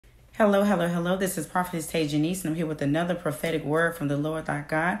Hello, hello, hello. This is Prophetic Word, and I'm here with another prophetic word from the Lord thy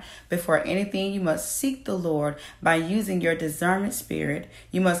God. Before anything, you must seek the Lord by using your discernment spirit.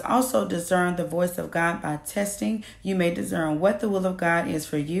 You must also discern the voice of God by testing. You may discern what the will of God is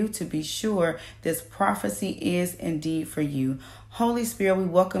for you to be sure this prophecy is indeed for you. Holy Spirit, we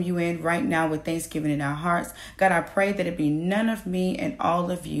welcome you in right now with thanksgiving in our hearts. God, I pray that it be none of me and all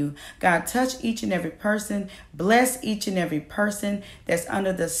of you. God, touch each and every person. Bless each and every person that's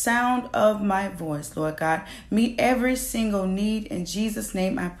under the sound of my voice, Lord God. Meet every single need. In Jesus'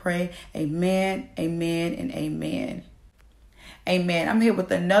 name I pray. Amen, amen, and amen. Amen. I'm here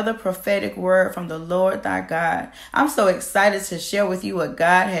with another prophetic word from the Lord thy God. I'm so excited to share with you what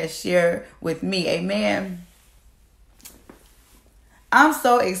God has shared with me. Amen. I'm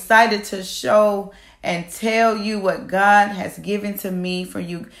so excited to show and tell you what God has given to me for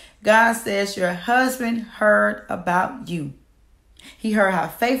you. God says your husband heard about you. He heard how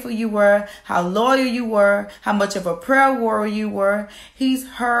faithful you were, how loyal you were, how much of a prayer warrior you were. He's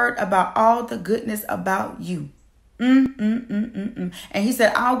heard about all the goodness about you. And he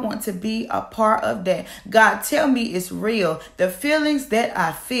said, I want to be a part of that. God, tell me it's real. The feelings that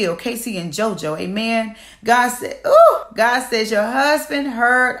I feel. Casey and JoJo. Amen. God says your husband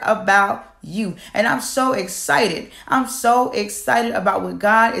heard about you. And I'm so excited. I'm so excited about what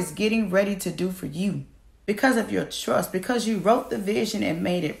God is getting ready to do for you. Because of your trust, because you wrote the vision and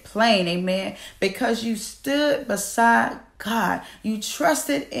made it plain, amen. Because you stood beside God, you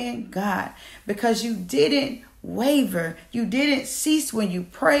trusted in God, because you didn't waver, you didn't cease when you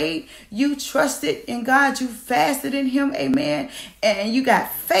prayed, you trusted in God, you fasted in him, amen. And you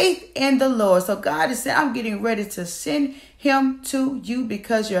got faith in the Lord. So God is saying, I'm getting ready to send him to you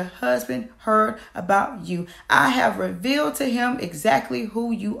because your husband heard about you. I have revealed to him exactly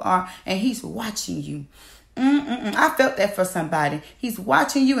who you are, and he's watching you. I felt that for somebody. He's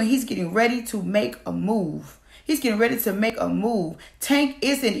watching you and he's getting ready to make a move. He's getting ready to make a move. Tank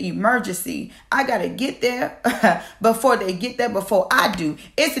is an emergency. I got to get there before they get there, before I do.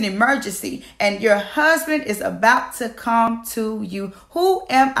 It's an emergency. And your husband is about to come to you. Who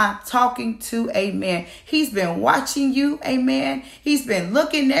am I talking to? Amen. He's been watching you. Amen. He's been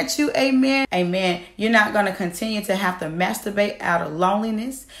looking at you. Amen. Amen. You're not going to continue to have to masturbate out of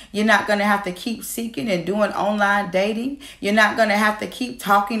loneliness. You're not going to have to keep seeking and doing online dating. You're not going to have to keep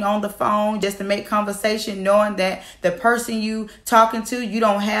talking on the phone just to make conversation, knowing that the person you talking to, you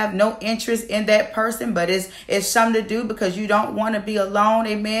don't have no interest in that person, but it's something to do because you don't want to be alone.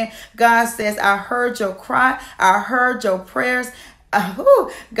 Amen. God says, I heard your cry. I heard your prayers.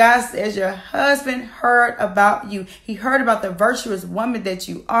 God says your husband heard about you. He heard about the virtuous woman that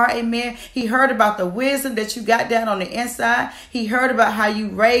you are. Amen. He heard about the wisdom that you got down on the inside. He heard about how you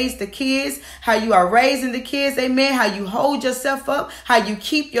raise the kids, how you are raising the kids. Amen. How you hold yourself up, how you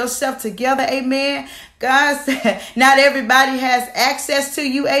keep yourself together. Amen. God said not everybody has access to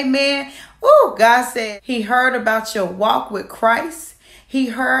you. Amen. God said he heard about your walk with Christ. He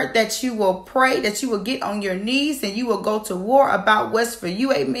heard that you will pray, that you will get on your knees and you will go to war about what's for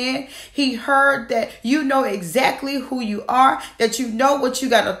you. Amen. He heard that you know exactly who you are, that you know what you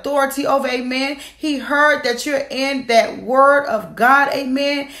got authority over. Amen. He heard that you're in that word of God.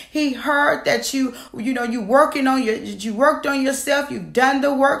 Amen. He heard that you worked on yourself. You've done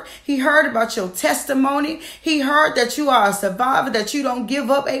the work. He heard about your testimony. He heard that you are a survivor, that you don't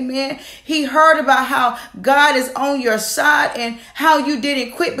give up. Amen. He heard about how God is on your side and how you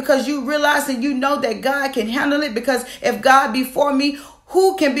didn't quit because you realize and you know that God can handle it, because if God be for me,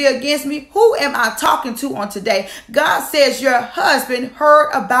 who can be against me? Who am I talking to on today? God says your husband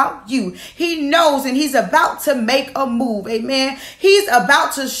heard about you. He knows and he's about to make a move. Amen. He's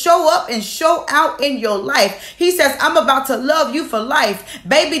about to show up and show out in your life. He says, I'm about to love you for life.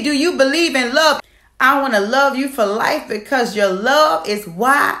 Baby, do you believe in love? I want to love you for life because your love is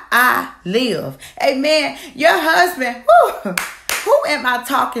why I live. Amen. Your husband, who am I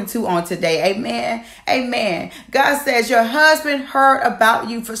talking to on today? Amen. Amen. God says your husband heard about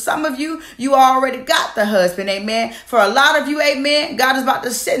you. For some of you, you already got the husband. Amen. For a lot of you, amen, God is about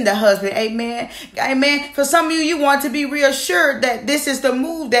to send the husband. Amen. Amen. For some of you, you want to be reassured that this is the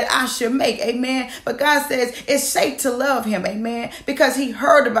move that I should make. Amen. But God says it's safe to love him. Amen. Because he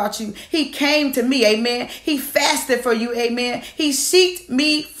heard about you. He came to me. Amen. He fasted for you. Amen. He seeked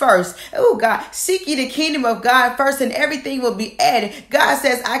me first. Oh, God, seek ye the kingdom of God first and everything will be added. God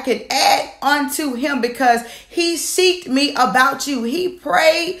says I can add unto him because he seeked me about you. He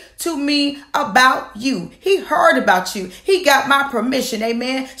prayed to me about you. He heard about you. He got my permission.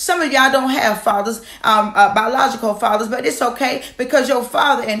 Amen. Some of y'all don't have fathers, biological fathers, but it's okay because your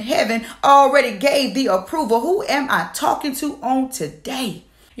Father in heaven already gave the approval. Who am I talking to on today?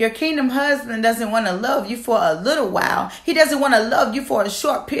 Your kingdom husband doesn't want to love you for a little while. He doesn't want to love you for a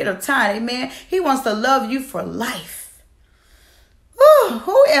short period of time. Amen. He wants to love you for life. Whew,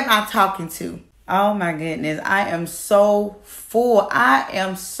 who am I talking to? Oh my goodness. I am so full. I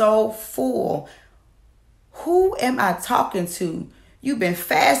am so full. Who am I talking to? You've been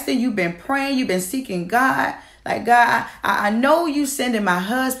fasting. You've been praying. You've been seeking God. Like, God, I know you sending my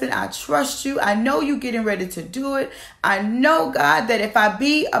husband. I trust you. I know you getting ready to do it. I know, God, that if I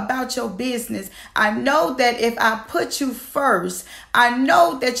be about your business, I know that if I put you first, I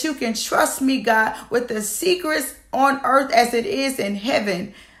know that you can trust me, God, with the secrets on earth as it is in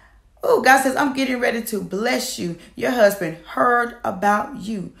heaven. Oh, God says, I'm getting ready to bless you. Your husband heard about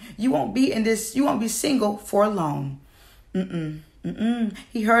you. You won't be single for long.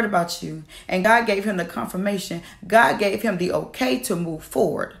 He heard about you, and God gave him the confirmation. God gave him the okay to move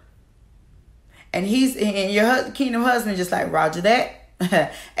forward. And your kingdom husband just like, Roger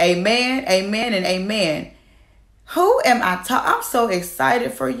that. Amen, amen, and amen. Who am I talking? I'm so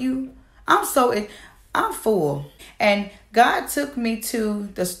excited for you. I'm full. And God took me to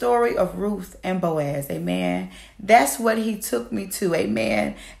the story of Ruth and Boaz. Amen. That's what he took me to.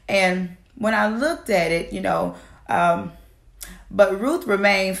 Amen. And when I looked at it, but Ruth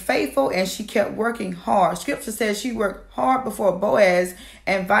remained faithful and she kept working hard. Scripture says she worked hard before Boaz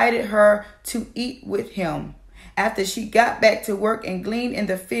invited her to eat with him. After she got back to work and gleaned in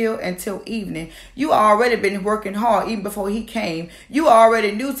the field until evening. You already been working hard even before he came. You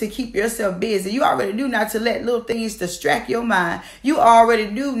already knew to keep yourself busy. You already knew not to let little things distract your mind. You already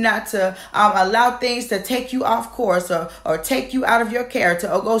knew not to allow things to take you off course or take you out of your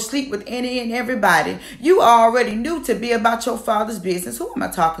character or go sleep with any and everybody. You already knew to be about your Father's business. Who am I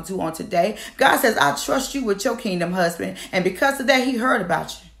talking to on today? God says, I trust you with your kingdom husband. And because of that, he heard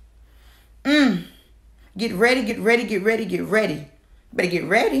about you. Get ready, get ready, get ready, get ready. Better get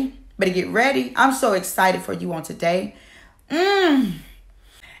ready. Better get ready. I'm so excited for you on today. Amen.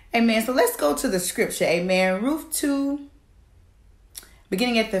 So let's go to the scripture. Amen. Ruth 2,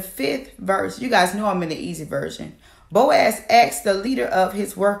 beginning at the 5th verse. You guys know I'm in the easy version. Boaz asked the leader of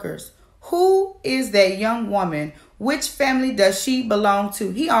his workers, who is that young woman? Which family does she belong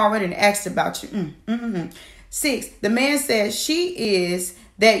to? He already asked about you. 6, the man said, she is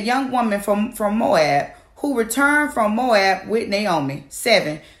that young woman from Moab, who returned from Moab with Naomi.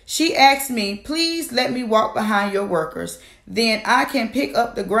 7, she asked me, please let me walk behind your workers. Then I can pick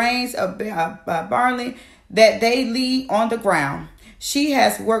up the grains of barley that they leave on the ground. She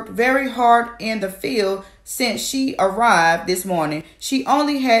has worked very hard in the field since she arrived this morning. She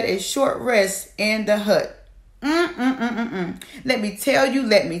only had a short rest in the hut. Let me tell you.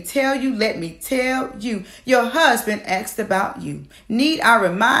 Your husband asked about you. Need I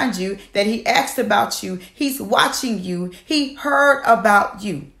remind you that he asked about you? He's watching you. He heard about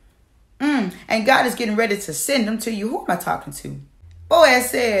you. And God is getting ready to send them to you. Who am I talking to? Boaz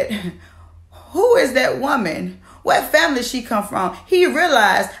said, who is that woman? What family she come from? He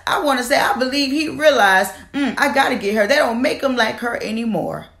realized, I believe he realized, I got to get her. They don't make them like her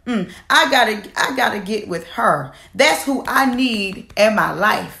anymore. I gotta get with her. That's who I need in my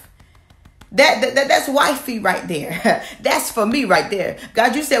life. That's wifey right there. That's for me right there.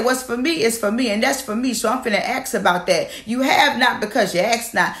 God, you said what's for me is for me, and that's for me. So I'm finna ask about that. You have not because you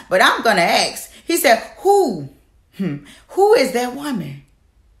ask not, but I'm gonna ask. He said, who? Who is that woman?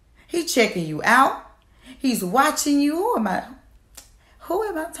 He checking you out. He's watching you. Who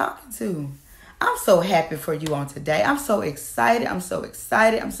am I talking to? I'm so happy for you on today. I'm so excited.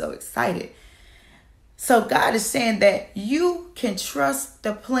 So God is saying that you can trust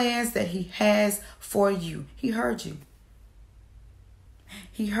the plans that he has for you. He heard you.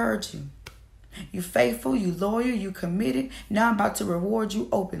 He heard you. You faithful, you loyal, you committed. Now I'm about to reward you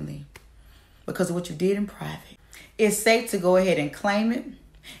openly because of what you did in private. It's safe to go ahead and claim it.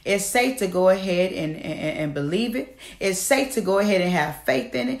 It's safe to go ahead and believe it. It's safe to go ahead and have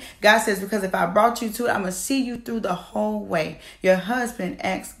faith in it. God says, because if I brought you to it, I'm going to see you through the whole way. Your husband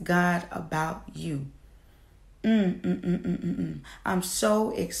asked God about you. I'm so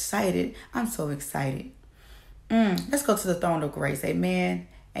excited. Let's go to the throne of grace. Amen.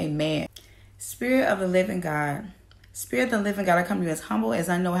 Amen. Spirit of the living God. Spirit of the living God, I come to you as humble as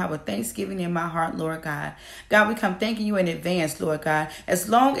I know how, with thanksgiving in my heart, Lord God. God, we come thanking you in advance, Lord God, as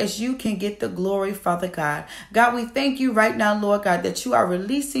long as you can get the glory, Father God. God, we thank you right now, Lord God, that you are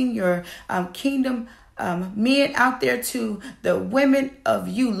releasing your kingdom men out there to the women of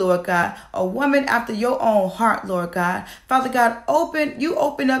you, Lord God, a woman after your own heart, Lord God. Father God, you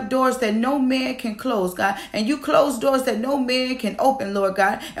open up doors that no man can close, God, and you close doors that no man can open, Lord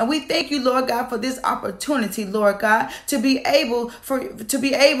God. And we thank you, Lord God, for this opportunity, Lord God, to be able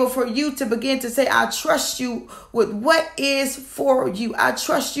for you to begin to say, I trust you with what is for you. I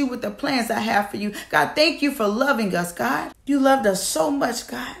trust you with the plans I have for you. God, thank you for loving us, God. You loved us so much,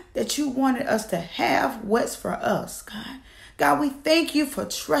 God, that you wanted us to have what's for us, God. God, we thank you for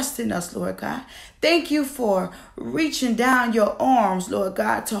trusting us, Lord God. Thank you for reaching down your arms, Lord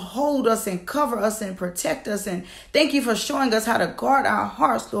God, to hold us and cover us and protect us. And thank you for showing us how to guard our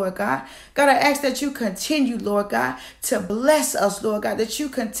hearts, Lord God. God, I ask that you continue, Lord God, to bless us, Lord God, that you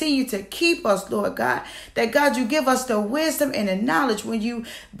continue to keep us, Lord God, that God, you give us the wisdom and the knowledge when you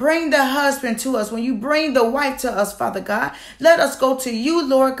bring the husband to us, when you bring the wife to us, Father God. Let us go to you,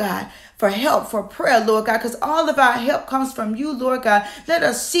 Lord God, for help, for prayer, Lord God, because all of our help comes from you, Lord God. Let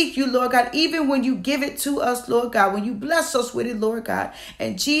us seek you, Lord God, even when you give it to us, Lord God, when you bless us with it, Lord God.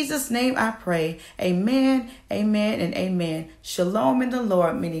 In Jesus' name I pray. Amen, amen, and amen. Shalom in the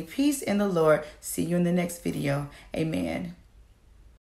Lord. Many peace in the Lord. See you in the next video. Amen.